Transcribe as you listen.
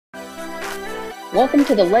Welcome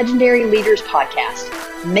to the Legendary Leaders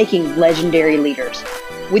Podcast, Making Legendary Leaders,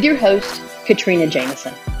 with your host, Katrina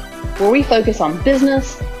Jameson, where we focus on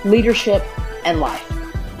business, leadership, and life.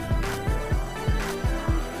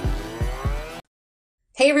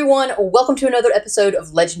 Hey everyone, welcome to another episode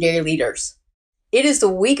of Legendary Leaders. It is the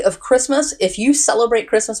week of Christmas. If you celebrate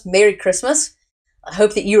Christmas, Merry Christmas. I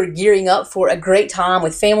hope that you are gearing up for a great time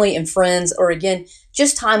with family and friends, or again,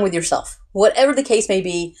 just time with yourself. Whatever the case may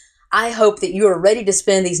be, I hope that you are ready to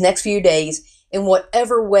spend these next few days in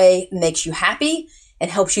whatever way makes you happy and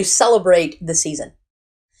helps you celebrate the season.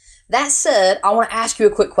 That said, I want to ask you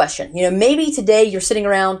a quick question. Maybe today you're sitting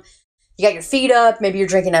around, you got your feet up, maybe you're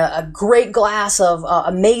drinking a great glass of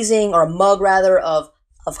amazing, or a mug rather, of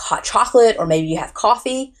hot chocolate, or maybe you have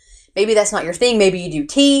coffee. Maybe that's not your thing. Maybe you do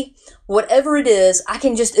tea. Whatever it is, I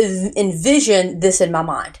can just envision this in my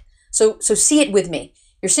mind. So see it with me.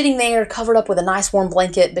 You're sitting there covered up with a nice warm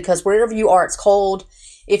blanket because wherever you are, it's cold.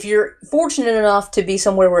 If you're fortunate enough to be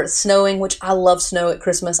somewhere where it's snowing, which I love snow at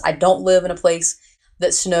Christmas. I don't live in a place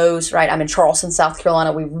that snows, right? I'm in Charleston, South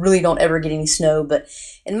Carolina. We really don't ever get any snow. But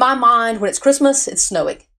in my mind, when it's Christmas, it's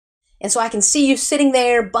snowing. And so I can see you sitting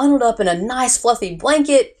there bundled up in a nice fluffy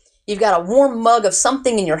blanket. You've got a warm mug of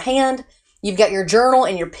something in your hand. You've got your journal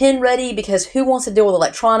and your pen ready because who wants to deal with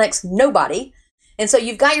electronics? Nobody. And so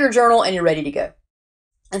you've got your journal and you're ready to go.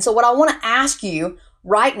 And so what I want to ask you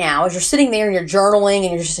right now, as you're sitting there and you're journaling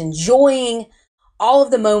and you're just enjoying all of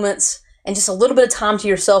the moments and just a little bit of time to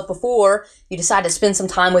yourself before you decide to spend some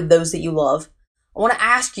time with those that you love, I want to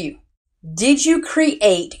ask you, did you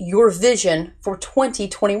create your vision for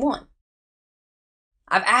 2021?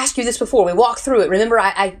 I've asked you this before. We walked through it. Remember,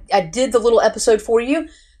 I did the little episode for you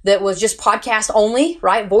that was just podcast only,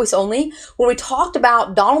 right? Voice only, where we talked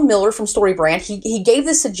about Donald Miller from StoryBrand. He gave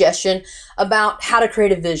this suggestion about how to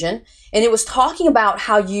create a vision. And it was talking about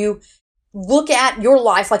how you look at your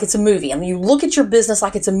life like it's a movie. I mean, you look at your business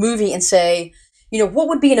like it's a movie and say, what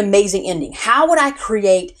would be an amazing ending? How would I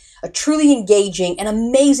create a truly engaging and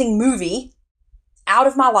amazing movie out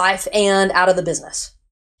of my life and out of the business?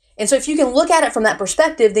 And so if you can look at it from that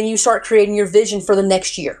perspective, then you start creating your vision for the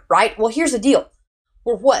next year, right? Well, here's the deal.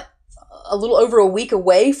 We're a little over a week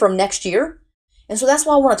away from next year. And so that's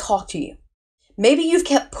why I want to talk to you. Maybe you've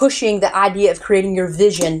kept pushing the idea of creating your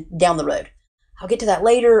vision down the road. I'll get to that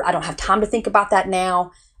later. I don't have time to think about that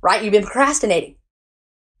now, right? You've been procrastinating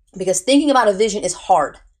because thinking about a vision is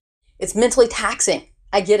hard. It's mentally taxing.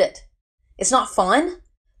 I get it. It's not fun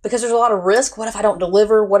because there's a lot of risk. What if I don't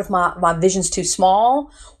deliver? What if my vision's too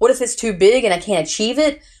small? What if it's too big and I can't achieve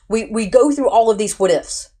it? We go through all of these what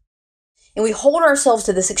ifs. And we hold ourselves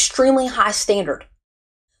to this extremely high standard.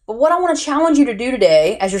 But what I want to challenge you to do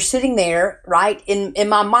today, as you're sitting there, right, in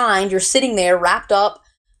my mind, you're sitting there wrapped up,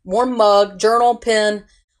 warm mug, journal, pen.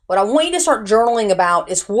 What I want you to start journaling about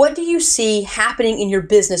is, what do you see happening in your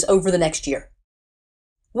business over the next year?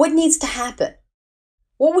 What needs to happen?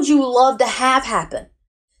 What would you love to have happen?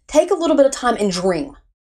 Take a little bit of time and dream.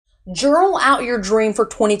 Journal out your dream for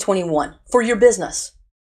 2021, for your business.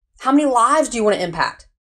 How many lives do you want to impact?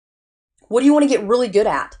 What do you want to get really good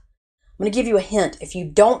at? I'm going to give you a hint. If you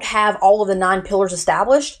don't have all of the 9 pillars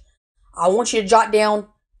established, I want you to jot down,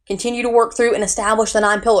 continue to work through, and establish the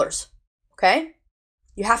 9 pillars. Okay?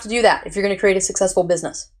 You have to do that if you're going to create a successful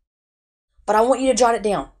business. But I want you to jot it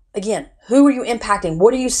down. Again, who are you impacting?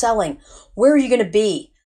 What are you selling? Where are you going to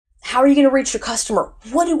be? How are you going to reach your customer?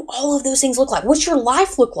 What do all of those things look like? What's your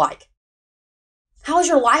life look like? How is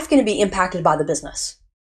your life going to be impacted by the business?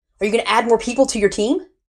 Are you going to add more people to your team?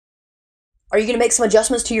 Are you going to make some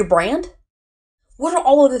adjustments to your brand? What are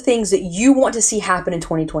all of the things that you want to see happen in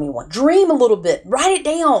 2021? Dream a little bit. Write it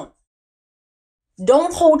down.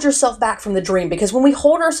 Don't hold yourself back from the dream, because when we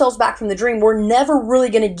hold ourselves back from the dream, we're never really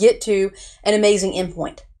going to get to an amazing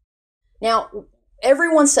endpoint. Now,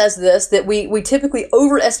 everyone says this, that we typically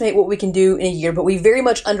overestimate what we can do in a year, but we very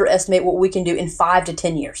much underestimate what we can do in 5 to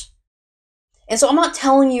 10 years. And so I'm not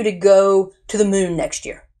telling you to go to the moon next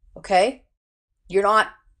year, okay? You're not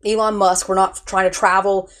Elon Musk. We're not trying to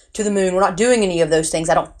travel to the moon. We're not doing any of those things,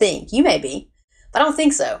 I don't think. You may be, but I don't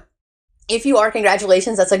think so. If you are,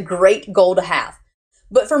 congratulations. That's a great goal to have.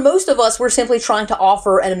 But for most of us, we're simply trying to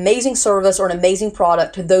offer an amazing service or an amazing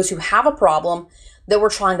product to those who have a problem that we're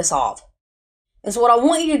trying to solve. And so what I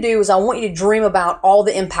want you to do is I want you to dream about all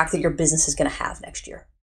the impact that your business is going to have next year.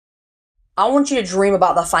 I want you to dream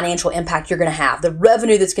about the financial impact you're going to have, the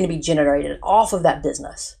revenue that's going to be generated off of that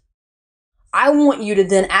business. I want you to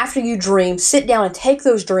then, after you dream, sit down and take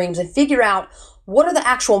those dreams and figure out what are the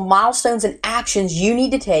actual milestones and actions you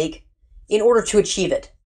need to take in order to achieve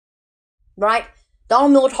it, right?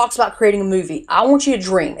 Donald Miller talks about creating a movie. I want you to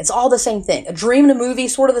dream. It's all the same thing. A dream and a movie,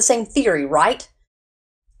 sort of the same theory, right?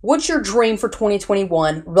 What's your dream for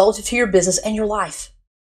 2021 relative to your business and your life?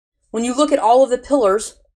 When you look at all of the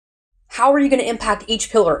pillars, how are you going to impact each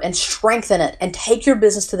pillar and strengthen it and take your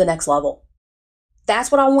business to the next level?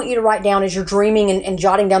 That's what I want you to write down as you're dreaming and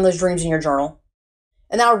jotting down those dreams in your journal.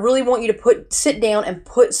 And then I really want you to sit down and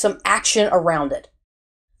put some action around it.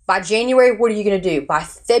 By January, what are you going to do? By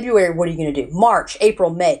February, what are you going to do? March, April,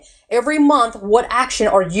 May. Every month, what action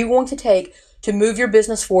are you going to take to move your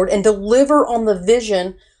business forward and deliver on the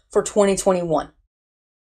vision for 2021?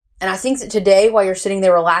 And I think that today, while you're sitting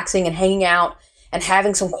there relaxing and hanging out and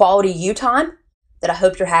having some quality you time that I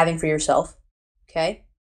hope you're having for yourself, okay,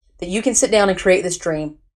 that you can sit down and create this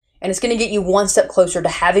dream. And it's going to get you one step closer to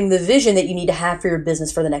having the vision that you need to have for your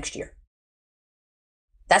business for the next year.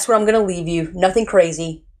 That's where I'm going to leave you. Nothing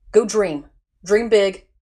crazy. Go dream. Dream big,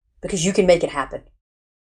 because you can make it happen.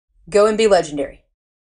 Go and be legendary.